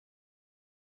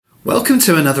Welcome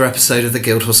to another episode of the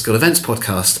Guildhall School Events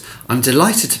podcast. I'm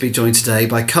delighted to be joined today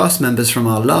by cast members from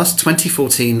our last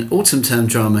 2014 autumn term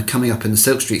drama coming up in the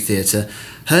Silk Street Theatre,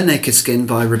 Her Naked Skin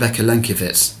by Rebecca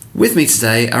Lenkiewicz. With me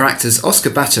today are actors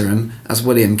Oscar Batteram as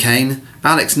William Kane,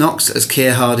 Alex Knox as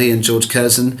Keir Hardy and George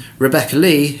Curzon, Rebecca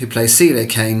Lee, who plays Celia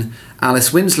Kane,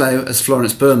 Alice Winslow as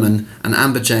Florence Burman, and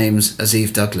Amber James as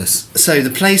Eve Douglas. So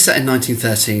the play set in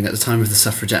 1913 at the time of the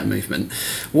suffragette movement.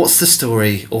 What's the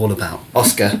story all about?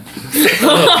 Oscar.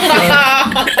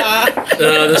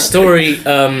 The story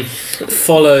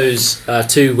follows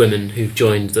two women who've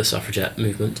joined the suffragette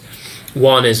movement.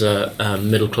 One is a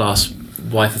middle-class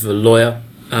wife of a lawyer,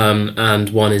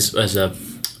 and one is as a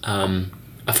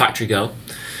factory girl.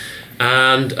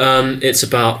 And it's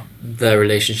about their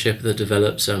relationship that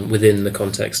develops within the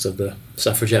context of the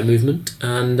suffragette movement.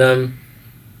 And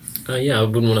I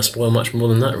wouldn't want to spoil much more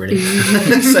than that, really.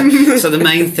 so the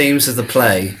main themes of the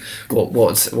play,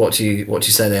 what do you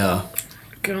say they are?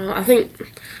 God, I think,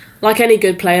 like any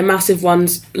good play, a massive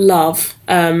one's love.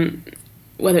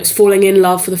 Whether it's falling in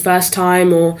love for the first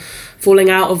time or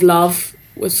falling out of love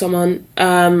with someone.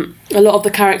 A lot of the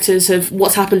characters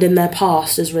what's happened in their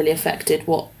past has really affected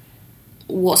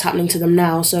what's happening to them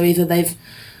now. So either they've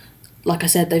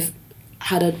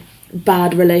had a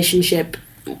bad relationship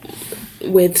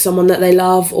with someone that they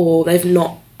love, or they've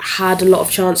not had a lot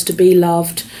of chance to be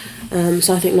loved.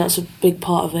 So I think that's a big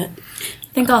part of it.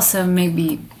 I think also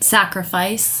maybe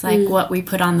sacrifice, what we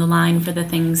put on the line for the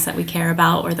things that we care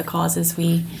about or the causes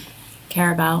we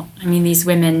care about. I mean, these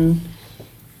women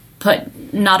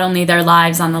put not only their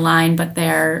lives on the line, but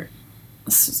their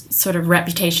sort of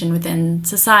reputation within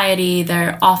society.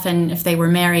 They're often, if they were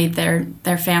married,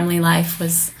 their family life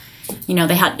was,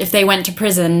 if they went to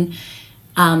prison,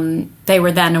 they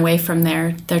were then away from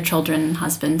their children and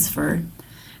husbands for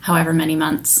however many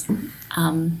months.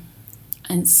 And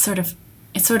it's sort of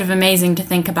amazing to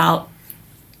think about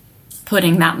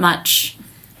putting that much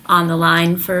on the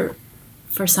line for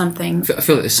something. I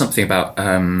feel that there's something about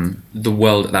the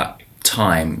world at that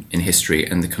time in history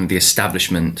and the kind of the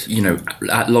establishment,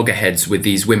 at loggerheads with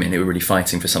these women who were really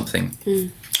fighting for something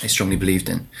they strongly believed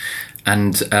in.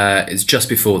 And it's just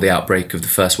before the outbreak of the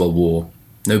First World War.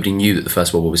 Nobody knew that the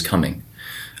First World War was coming.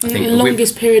 I think the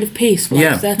longest period of peace,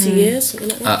 30 years? Something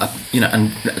like that.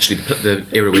 And actually the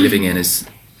era we're living in is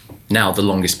now the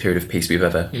longest period of peace we've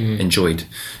ever enjoyed.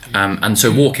 And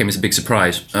so war came as a big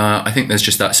surprise. I think there's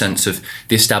just that sense of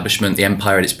the establishment, the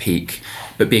empire at its peak,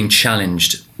 but being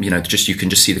challenged, you can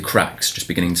just see the cracks just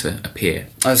beginning to appear.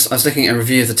 I was looking at a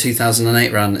review of the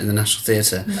 2008 run in the National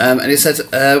Theatre, and it said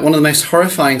one of the most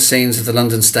horrifying scenes of the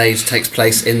London stage takes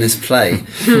place in this play.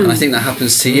 And I think that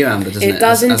happens to you, Amber, doesn't it? It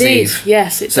does indeed,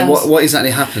 yes, it does. So what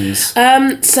exactly happens?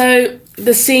 So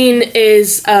the scene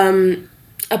is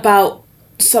about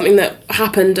something that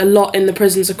happened a lot in the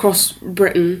prisons across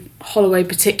Britain, Holloway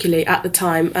particularly at the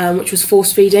time, which was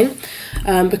force feeding,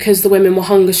 because the women were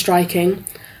hunger striking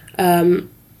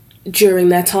during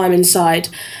their time inside,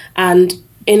 and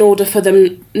in order for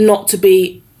them not to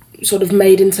be sort of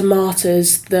made into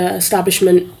martyrs, the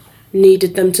establishment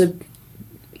needed them to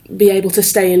be able to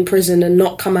stay in prison and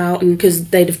not come out, and because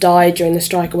they'd have died during the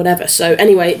strike or whatever. So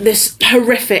anyway, this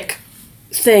horrific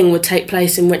thing would take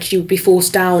place in which you would be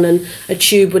forced down, and a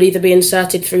tube would either be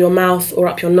inserted through your mouth or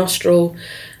up your nostril,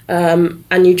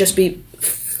 and you'd just be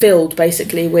filled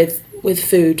basically with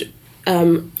food.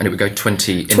 And it would go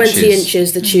 20 inches. 20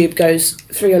 inches the tube goes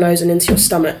through your nose and into your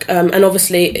stomach. And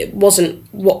obviously it wasn't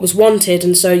what was wanted,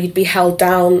 and so you'd be held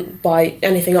down by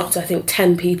anything up to, I think,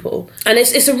 10 people. And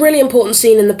it's a really important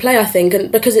scene in the play, I think,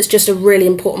 and because it's just a really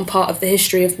important part of the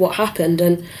history of what happened.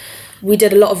 And we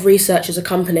did a lot of research as a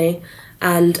company,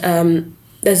 and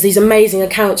there's these amazing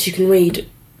accounts you can read,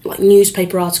 like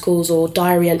newspaper articles or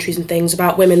diary entries and things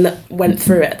about women that went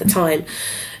through it at the time.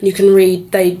 And you can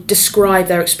read, they describe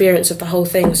their experience of the whole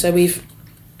thing. So we've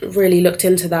really looked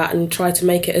into that and tried to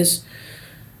make it as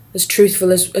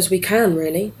truthful as we can,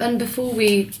 really. And before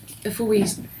we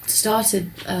started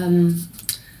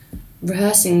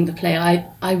rehearsing the play,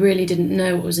 I really didn't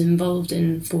know what was involved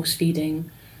in force feeding,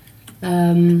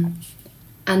 and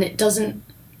it doesn't.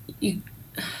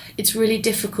 It's really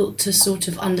difficult to sort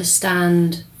of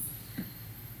understand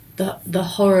the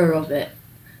horror of it,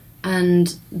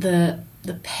 and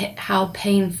how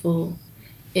painful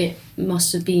it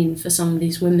must have been for some of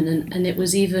these women, and it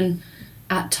was even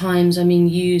at times,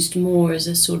 used more as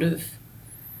a sort of,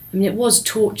 it was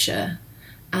torture,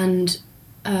 and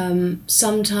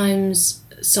sometimes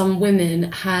some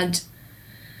women had,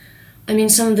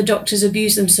 some of the doctors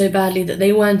abused them so badly that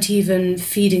they weren't even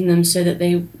feeding them so that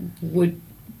they would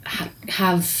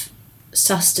have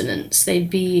sustenance. They'd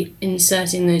be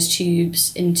inserting those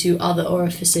tubes into other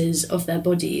orifices of their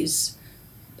bodies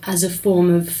as a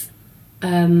form of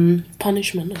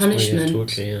Punishment.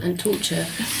 torture, and torture.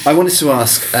 I wanted to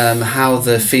ask how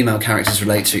the female characters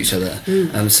relate to each other.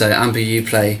 So Amber, you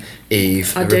play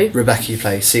Eve. I do. Rebecca, you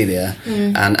play Celia,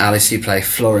 and Alice, you play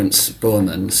Florence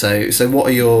Borman. So what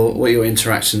are your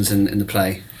interactions in the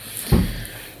play?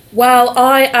 Well,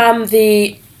 I am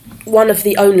one of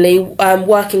the only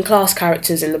working class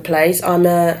characters in the plays.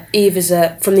 Eve is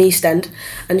from the East End,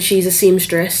 and she's a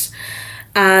seamstress,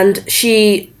 and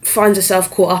she finds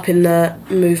herself caught up in the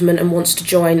movement and wants to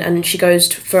join, and she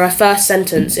goes for her first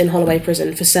sentence in Holloway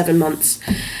Prison for 7 months,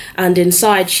 and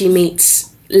inside she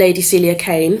meets Lady Celia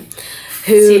Kane,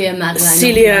 Celia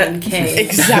Madeline Kane.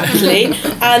 Exactly.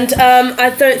 And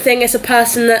I don't think it's a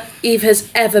person that Eve has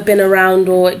ever been around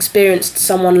or experienced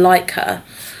someone like her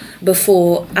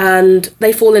before, and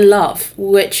they fall in love,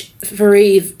 which for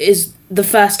Eve is the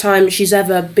first time she's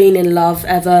ever been in love,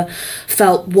 ever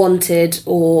felt wanted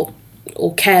or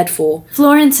cared for.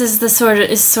 Florence is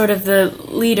sort of the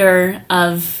leader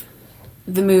of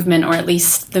the movement, or at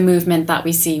least the movement that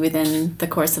we see within the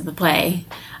course of the play.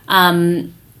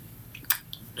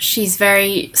 She's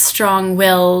very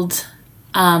strong-willed.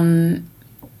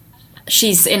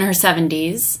 She's in her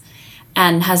 70s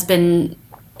and has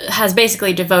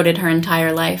basically devoted her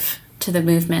entire life to the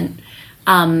movement.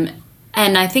 And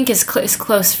I think is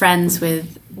close friends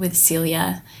with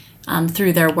Celia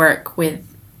through their work with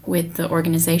the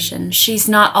organization. She's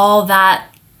not all that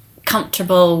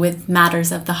comfortable with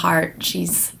matters of the heart.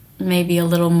 She's maybe a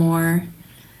little more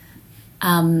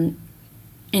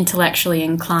intellectually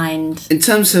inclined. In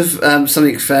terms of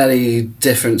something fairly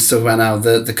different to talk about now,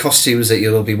 the costumes that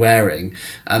you'll be wearing,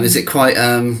 is it quite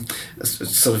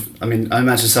sort of, I mean, I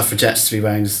imagine suffragettes to be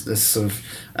wearing this sort of,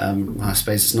 I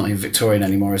suppose it's not even Victorian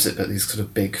anymore, is it? But these sort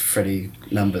of big, frilly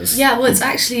numbers. Yeah, well, it's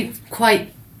actually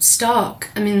quite stark.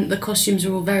 I mean, the costumes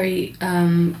are all very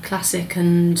classic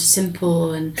and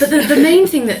simple, but the main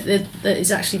thing that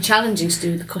is actually challenging to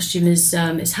do with the costume is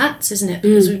hats, isn't it?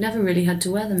 Because we've never really had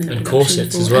to wear them in a And production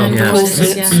corsets before. as well. And Yeah.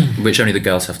 corsets, yeah. Which only the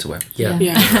girls have to wear. Yeah.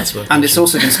 That's what And it's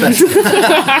also been special.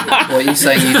 What are you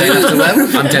saying? You don't have to wear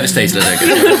them? I'm devastated I don't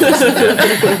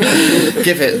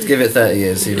get it. Give it 30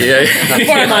 years. You know.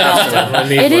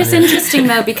 It is interesting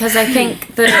though, because I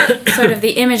think the sort of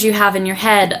the image you have in your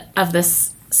head of this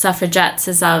suffragettes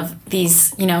is of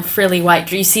these, frilly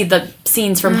white. You see the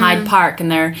scenes from Hyde Park,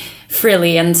 and they're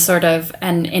frilly and sort of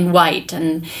and in white.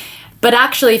 But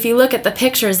actually, if you look at the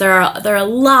pictures, there are a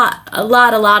lot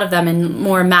of them in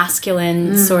more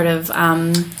masculine sort of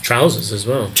trousers as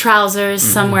well. Trousers.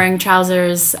 Some wearing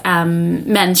trousers,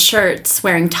 men's shirts,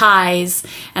 wearing ties,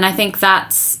 and I think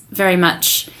that's very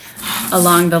much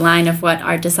along the line of what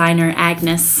our designer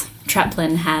Agnes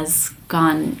Treplin has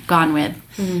gone with.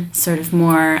 Sort of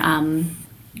more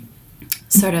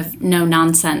sort of no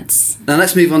nonsense. Now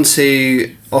let's move on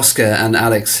to Oscar and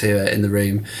Alex, who are in the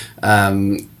room.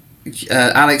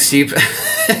 Alex, you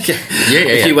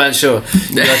if you weren't sure.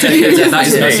 That's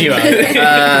you.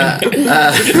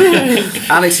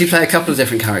 Alex, you play a couple of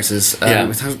different characters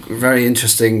with very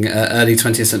interesting early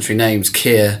 20th century names,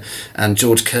 Keir and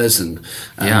George Curzon.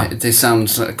 They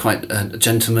sound quite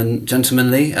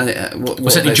gentlemanly.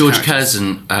 Certainly George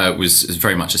Curzon was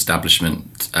very much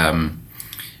establishment. I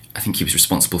think he was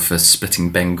responsible for splitting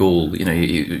Bengal.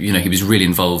 He was really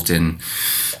involved in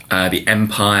the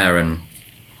empire and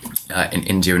in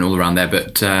India and all around there.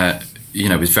 But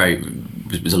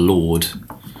was a lord,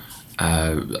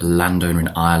 a landowner in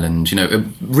Ireland.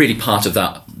 Really part of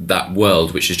that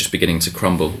world which is just beginning to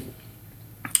crumble.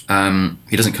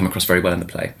 He doesn't come across very well in the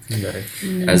play,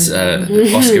 as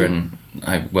Oscar and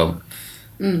I. Well,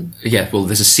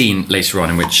 there's a scene later on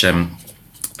in which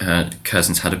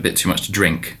Curzon's had a bit too much to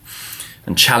drink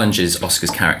and challenges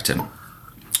Oscar's character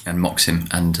and mocks him,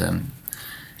 and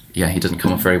he doesn't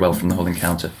come off very well from the whole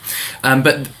encounter.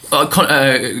 But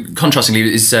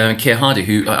contrastingly is Keir Hardie,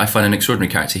 who I find an extraordinary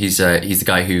character. He's the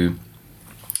guy who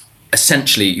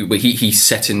essentially he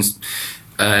set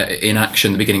in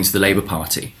action the beginnings of the Labour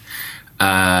Party.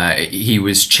 He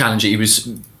was challenging. He was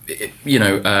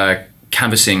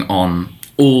canvassing on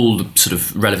all the sort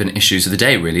of relevant issues of the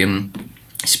day, really, and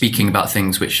speaking about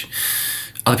things which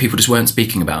other people just weren't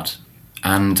speaking about.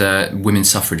 And women's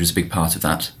suffrage was a big part of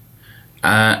that.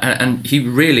 And he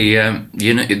really,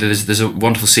 there's a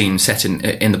wonderful scene set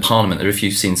in the Parliament. There are a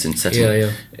few scenes set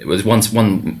in. It was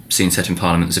one scene set in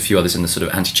Parliament. There's a few others in the sort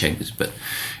of antechambers, but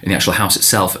in the actual house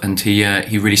itself. And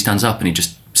he really stands up and he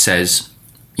just says,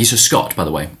 he's a Scot, by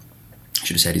the way. I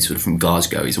should have said he's sort of from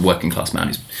Glasgow. He's a working class man.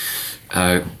 He's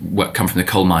come from the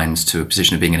coal mines to a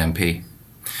position of being an MP.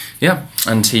 Yeah,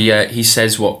 and he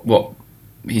says what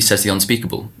he says the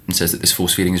unspeakable, and says that this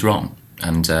force feeding is wrong,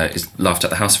 and is laughed at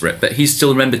the House for it. But he's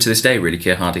still remembered to this day, really,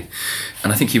 Keir Hardie,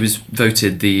 and I think he was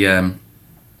voted the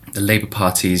Labour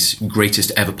Party's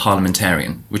greatest ever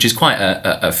parliamentarian, which is quite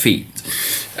a feat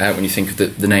when you think of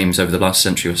the names over the last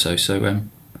century or so. So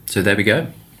there we go.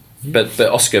 But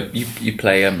Oscar, you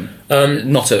play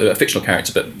not a fictional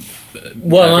character, but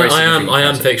well, I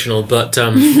am fictional, but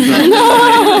no,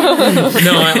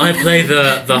 I play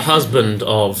the husband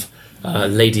of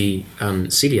Lady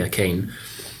Celia Kane,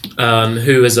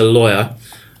 who is a lawyer,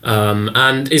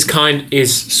 and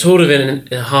is sort of in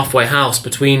a halfway house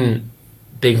between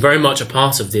being very much a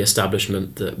part of the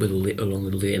establishment along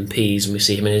with all the MPs, and we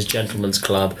see him in his gentleman's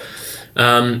club,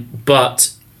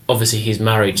 but obviously he's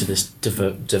married to this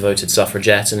devoted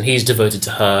suffragette, and he's devoted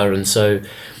to her, and so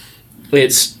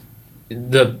it's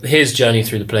his journey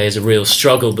through the play is a real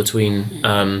struggle between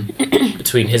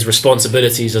his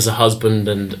responsibilities as a husband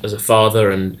and as a father,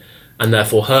 and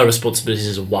therefore her responsibilities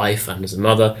as a wife and as a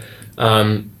mother,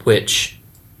 which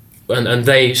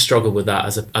they struggle with that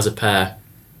as a pair,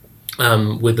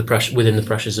 with within the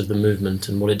pressures of the movement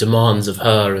and what it demands of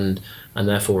her and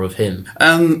therefore of him.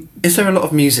 Is there a lot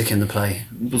of music in the play?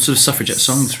 Well, sort of suffragette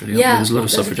songs, really. Yeah, there's a lot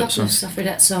of there's suffragette songs.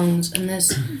 Suffragette songs, and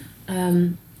there's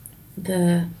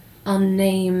the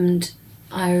unnamed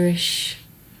Irish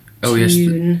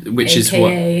tune, which AKA is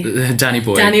what Danny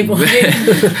Boy. Danny Boy.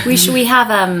 We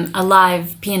have a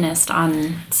live pianist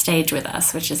on stage with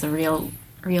us, which is a real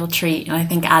treat, and I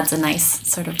think adds a nice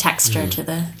sort of texture to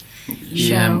the show.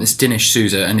 Yeah, it's Dinesh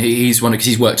Souza, and he's one because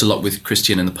he's worked a lot with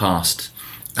Christian in the past,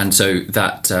 and so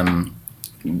that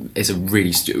is a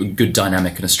really good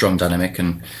dynamic and a strong dynamic,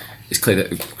 and it's clear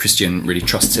that Christian really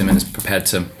trusts him and is prepared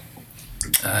to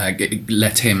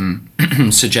let him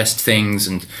suggest things,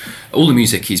 and all the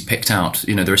music he's picked out.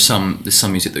 There's some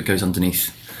music that goes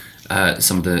underneath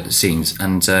some of the scenes,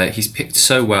 and he's picked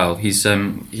so well. He's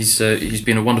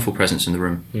been a wonderful presence in the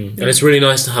room, and it's really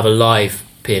nice to have a live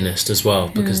pianist as well,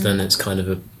 because then it's kind of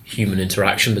a human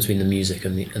interaction between the music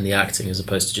and the acting, as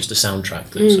opposed to just a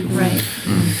soundtrack. Right.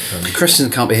 Christian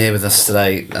can't be here with us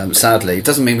today, sadly. It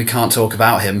doesn't mean we can't talk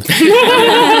about him.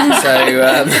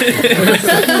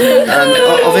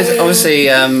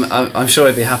 Obviously, I'm sure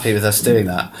he'd be happy with us doing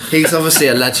that. He's obviously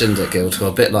a legend at Guildhall,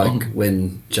 a bit like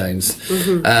Wyn Jones.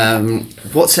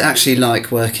 What's it actually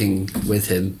like working with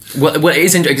him? Well, it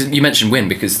is interesting. You mentioned Wyn,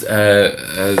 because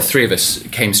the three of us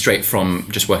came straight from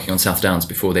just working on South Downs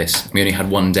before this. We only had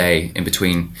one day in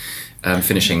between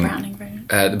finishing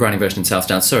the Browning version in South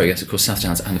Downs. Sorry, yes, of course, South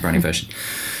Downs and the Browning version.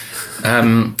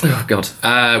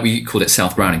 We called it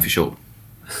South Browning for short.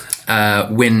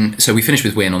 So we finished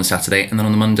with Wyn on the Saturday, and then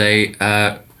on the Monday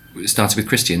started with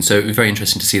Christian. So it was very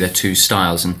interesting to see their two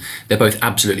styles, and they're both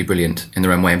absolutely brilliant in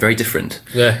their own way and very different.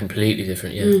 Yeah, completely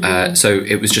different. Yeah. So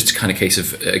it was just a kind of case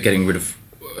of getting rid of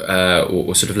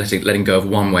or sort of letting go of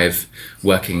one way of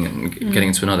working and getting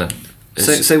into another.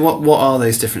 So what are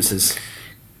those differences?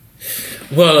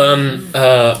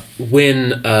 Well,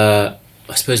 Wyn, I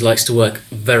suppose, likes to work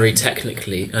very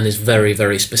technically and is very,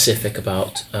 very specific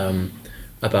about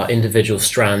individual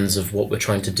strands of what we're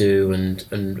trying to do,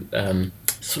 and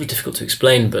sort of difficult to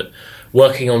explain, but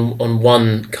working on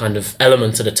one kind of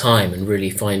element at a time and really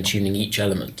fine-tuning each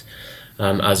element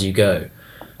as you go.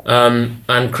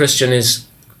 And Christian is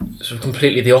sort of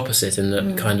completely the opposite in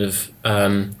that kind of...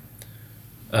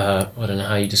 I don't know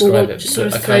how you describe it. Just sort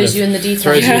of throws you in the deep end.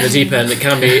 Throws you in the deep end. It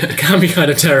can be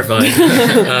kind of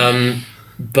terrifying,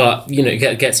 but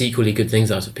gets equally good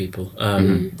things out of people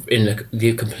in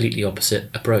the completely opposite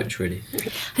approach. Really,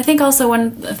 I think also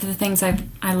one of the things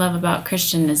I love about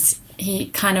Christian is he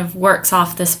kind of works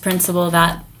off this principle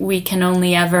that we can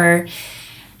only ever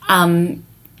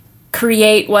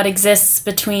create what exists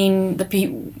between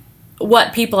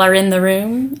what people are in the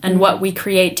room and what we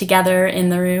create together in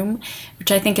the room,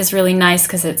 which I think is really nice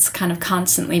because it's kind of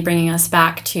constantly bringing us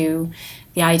back to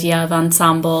the idea of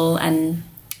ensemble and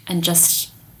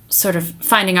just sort of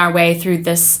finding our way through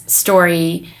this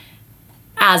story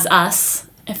as us,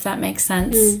 if that makes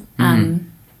sense,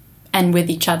 and with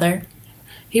each other.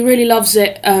 He really loves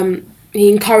it.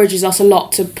 He encourages us a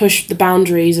lot to push the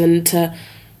boundaries and to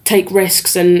take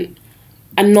risks and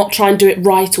not try and do it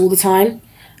right all the time,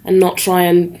 and not try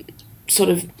and sort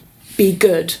of be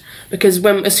good, because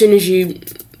as soon as you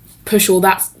push all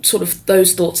that sort of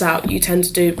those thoughts out, you tend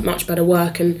to do much better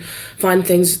work and find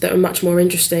things that are much more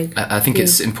interesting. I think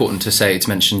it's important to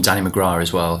mention Danny McGrath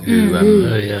as well, who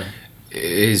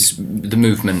is the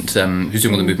movement, who's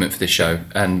doing all the movement for this show,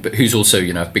 but who's also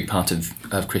a big part of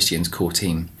Christian's core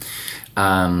team.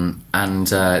 And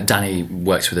Danny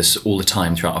works with us all the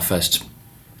time throughout our first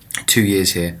 2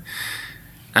 years here,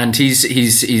 and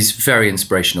he's very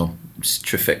inspirational. He's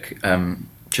terrific man,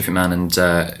 and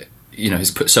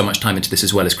has put so much time into this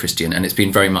as well as Christian, and it's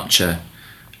been very much a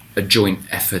joint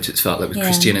effort. It's felt like with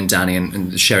Christian and Danny,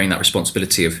 and sharing that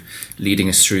responsibility of leading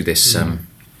us through this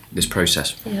this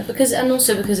process. Yeah, because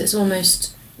it's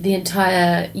almost the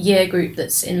entire year group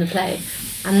that's in the play,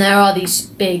 and there are these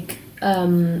big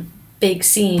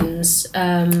scenes,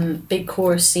 big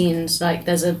chorus scenes. Like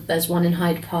there's one in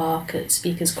Hyde Park at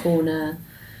Speaker's Corner.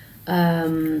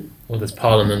 Well, there's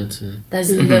Parliament, and there's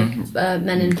the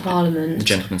Men in Parliament, the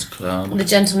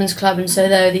Gentlemen's Club, and so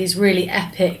there are these really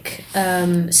epic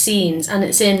scenes, and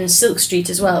it's in Silk Street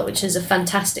as well, which is a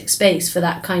fantastic space for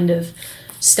that kind of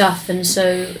stuff. And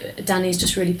so Danny's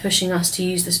just really pushing us to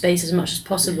use the space as much as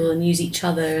possible and use each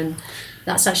other, and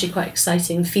that's actually quite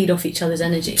exciting. Feed off each other's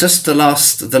energy. Just the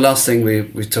last thing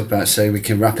we talked about, so we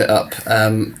can wrap it up.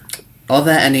 Are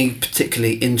there any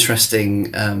particularly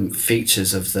interesting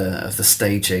features of the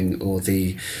staging or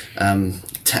the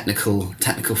technical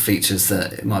features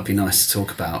that it might be nice to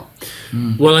talk about?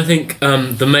 Well, I think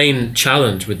the main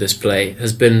challenge with this play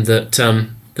has been that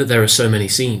there are so many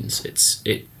scenes.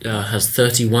 It has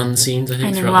 31 scenes, I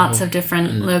think, and in lots of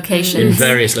different locations, in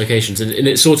various locations, and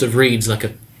it sort of reads like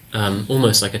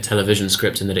almost like a television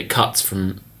script, in that it cuts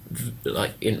from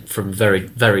very,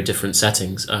 very different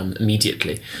settings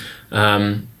immediately.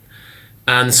 And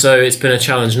so it's been a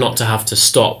challenge not to have to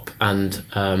stop and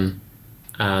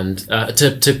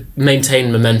to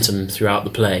maintain momentum throughout the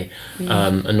play,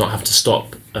 and not have to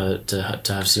stop to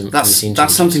have some.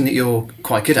 That's something that you're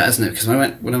quite good at, isn't it? Because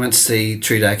when I went to see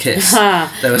True Dare Kiss,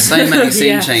 there were so many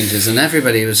scene changes, and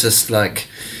everybody was just like,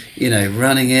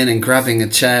 running in and grabbing a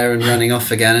chair and running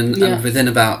off again, and within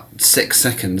about 6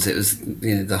 seconds it was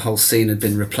the whole scene had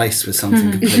been replaced with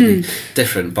something completely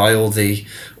different by all the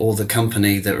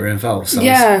company that were involved. So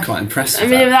I was quite impressed with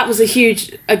that was a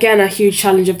huge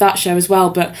challenge of that show as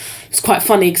well. But it's quite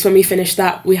funny because when we finished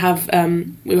that, we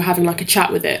were having like a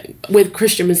chat with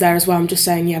Christian was there as well. I'm just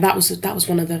saying, that was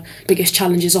one of the biggest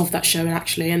challenges of that show,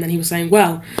 actually. And then he was saying,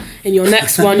 well, in your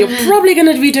next one you're probably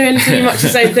going to be doing pretty much the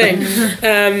same thing.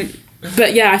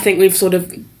 But I think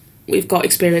we've got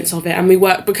experience of it, and we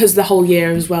work because the whole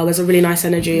year as well. There's a really nice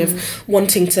energy of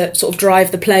wanting to sort of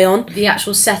drive the play on. The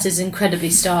actual set is incredibly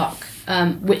stark,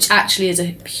 which actually is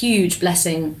a huge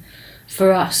blessing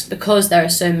for us because there are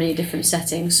so many different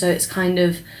settings. So it's kind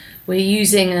of, we're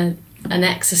using an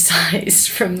exercise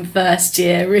from first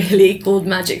year really called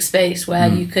Magic Space, where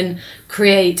you can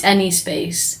create any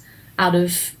space out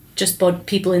of just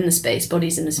people in the space,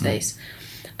 bodies in the space.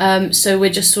 So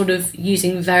we're just sort of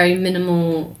using very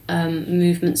minimal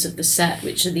movements of the set,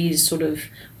 which are these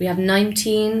we have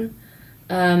 19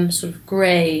 sort of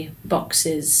grey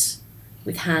boxes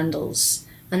with handles.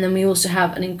 And then we also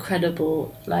have an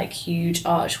incredible, huge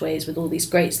archways with all these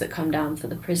grates that come down for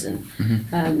the prison,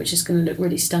 which is going to look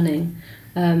really stunning.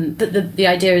 But the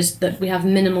idea is that we have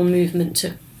minimal movement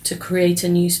to create a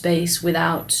new space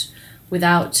without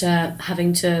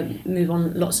having to move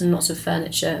on lots and lots of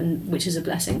furniture, which is a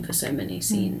blessing for so many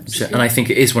scenes. And I think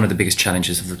it is one of the biggest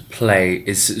challenges of the play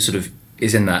is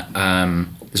in that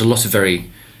there's a lot of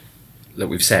very, like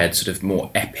we've said, sort of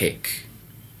more epic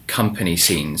company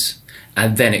scenes,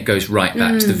 and then it goes right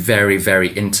back to the very,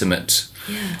 very intimate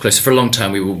close. For a long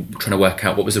time we were trying to work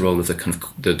out what was the role of the kind of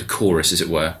the chorus, as it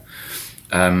were.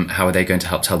 How are they going to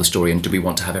help tell the story, and do we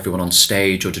want to have everyone on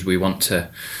stage, or did we want to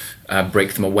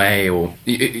break them away, or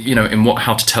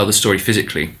how to tell the story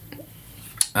physically.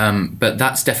 But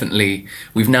that's definitely,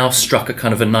 we've now struck a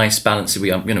kind of a nice balance.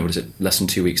 We are, what is it, less than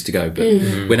 2 weeks to go, but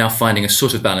we're now finding a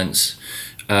sort of balance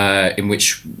in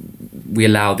which we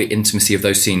allow the intimacy of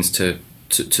those scenes to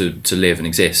live and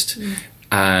exist,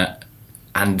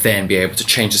 and then be able to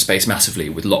change the space massively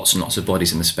with lots and lots of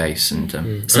bodies in the space, and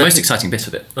it's the most exciting bit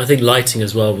of it. I think lighting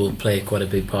as well will play quite a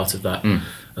big part of that.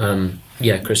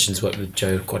 Christian's worked with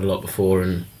Joe quite a lot before,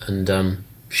 and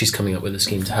she's coming up with a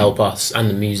scheme to help us, and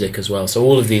the music as well. So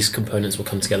all of these components will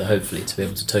come together, hopefully, to be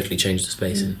able to totally change the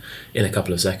space in a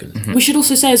couple of seconds. We should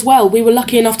also say as well, we were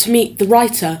lucky enough to meet the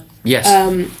writer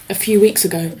a few weeks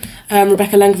ago.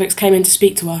 Rebecca Lenkovics came in to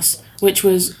speak to us, which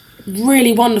was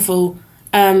really wonderful,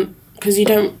 because you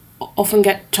don't often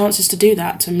get chances to do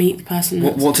that, to meet the person.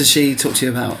 What did she talk to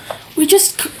you about? We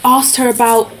just asked her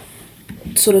about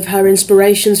sort of her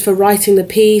inspirations for writing the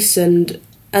piece, and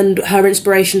her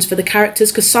inspirations for the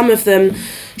characters, because some of them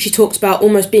she talked about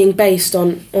almost being based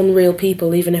on real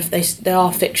people, even if they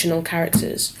are fictional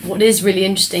characters. What is really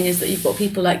interesting is that you've got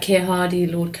people like Keir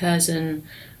Hardie, Lord Curzon,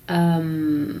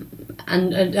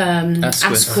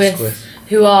 Asquith,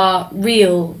 who are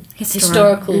real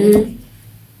historical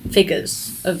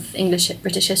figures of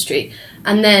British history.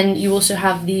 And then you also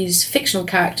have these fictional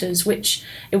characters, which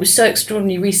it was so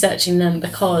extraordinary researching them,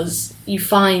 because you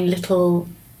find little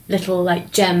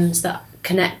like gems that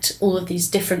connect all of these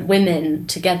different women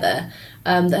together,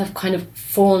 that have kind of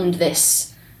formed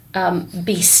this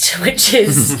beast, which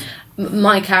is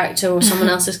my character or someone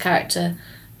else's character.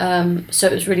 So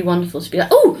it was really wonderful to be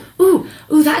like, ooh,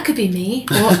 that could be me,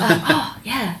 or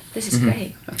yeah, this is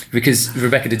great. Because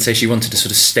Rebecca did say she wanted to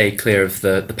sort of stay clear of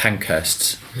the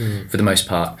Pankhursts for the most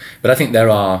part, but I think there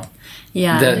are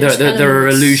there are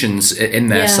allusions in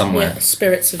there somewhere. Yeah,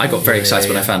 spirits. I got very excited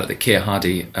when I found out that Keir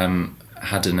Hardie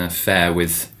had an affair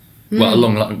with, a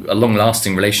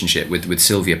long-lasting relationship with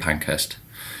Sylvia Pankhurst.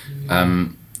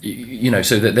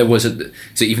 So that there was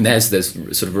so even there's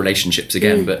sort of relationships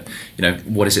again, but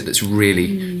what is it that's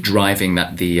really driving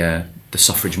that the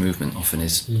suffrage movement often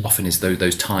is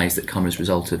those ties that come as a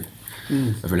result of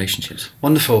relationships.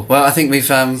 Wonderful. Well, I think we've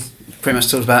pretty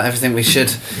much talked about everything we should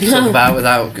talk about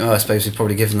without. I suppose we've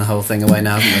probably given the whole thing away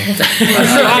now, haven't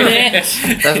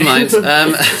we? Never mind.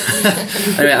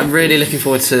 Anyway, I'm really looking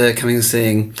forward to coming and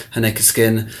seeing Her Naked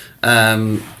Skin.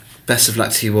 Best of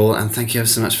luck to you all, and thank you ever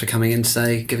so much for coming in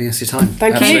today, giving us your time.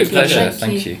 Thank you. Absolute pleasure.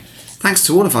 Thank you. Thanks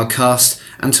to all of our cast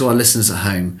and to our listeners at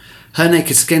home. Her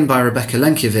Naked Skin by Rebecca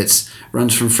Lenkiewicz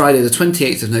runs from Friday the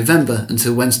 28th of November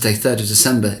until Wednesday 3rd of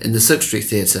December in the Silk Street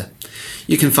Theatre.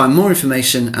 You can find more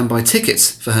information and buy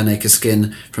tickets for Her Naked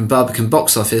Skin from Barbican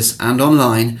Box Office and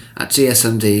online at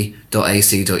gsmd.ac.uk.